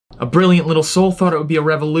A brilliant little soul thought it would be a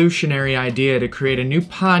revolutionary idea to create a new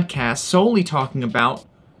podcast solely talking about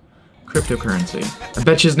cryptocurrency. I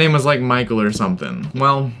bet his name was like Michael or something.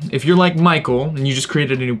 Well, if you're like Michael and you just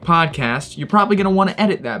created a new podcast, you're probably gonna wanna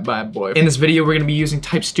edit that bad boy. In this video, we're gonna be using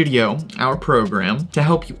Type Studio, our program, to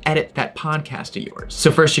help you edit that podcast of yours.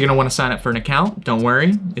 So first, you're gonna wanna sign up for an account. Don't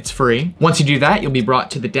worry, it's free. Once you do that, you'll be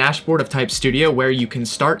brought to the dashboard of Type Studio where you can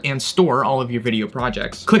start and store all of your video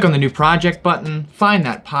projects. Click on the new project button, find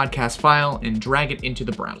that podcast file, and drag it into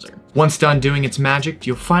the browser. Once done doing its magic,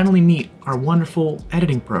 you'll finally meet our wonderful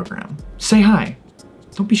editing program. Say hi.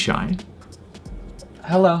 Don't be shy.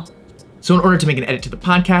 Hello. So in order to make an edit to the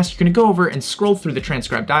podcast, you're gonna go over and scroll through the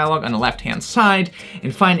transcribe dialog on the left-hand side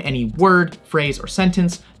and find any word, phrase, or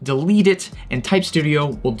sentence, delete it, and Type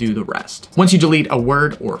Studio will do the rest. Once you delete a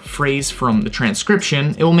word or phrase from the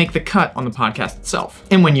transcription, it will make the cut on the podcast itself.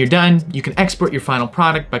 And when you're done, you can export your final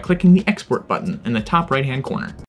product by clicking the export button in the top right-hand corner.